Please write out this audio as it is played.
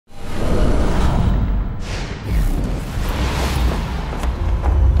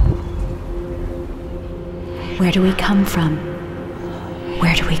Where do we come from?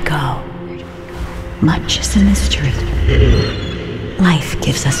 Where do we go? Much is a mystery. Life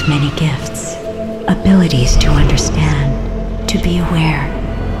gives us many gifts, abilities to understand, to be aware,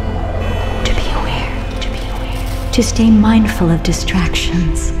 to stay mindful of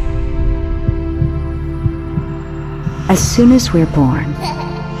distractions. As soon as we're born,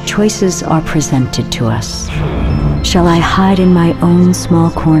 choices are presented to us. Shall I hide in my own small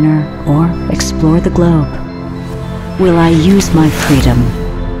corner or explore the globe? Will I use my freedom,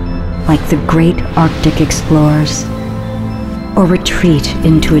 like the great Arctic explorers, or retreat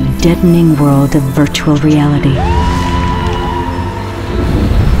into a deadening world of virtual reality?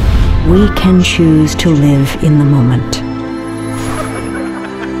 We can choose to live in the moment,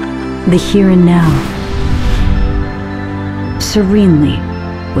 the here and now, serenely,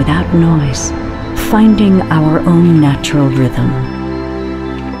 without noise, finding our own natural rhythm.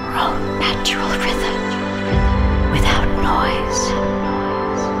 Our own natural rhythm, without noise.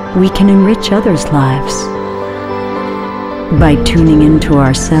 We can enrich others' lives by tuning into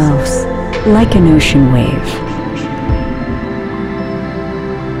ourselves like an ocean wave.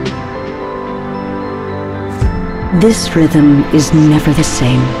 This rhythm is never the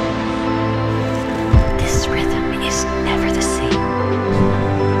same. This rhythm is never the same.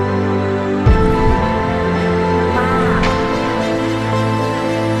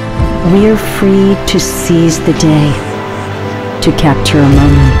 We're free to seize the day, to capture a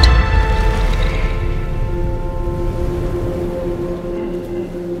moment.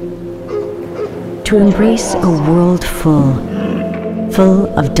 To embrace a world full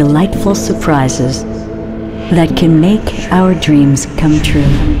of delightful surprises that can make our dreams come true.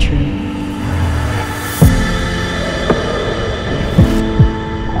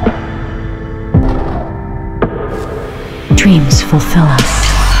 Dreams fulfill us.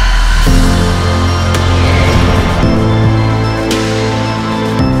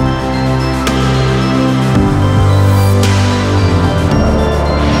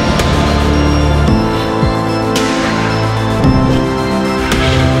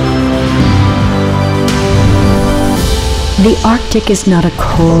 The Arctic is not a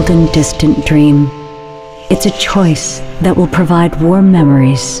cold and distant dream. It's a choice that will provide warm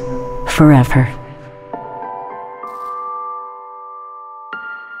memories forever.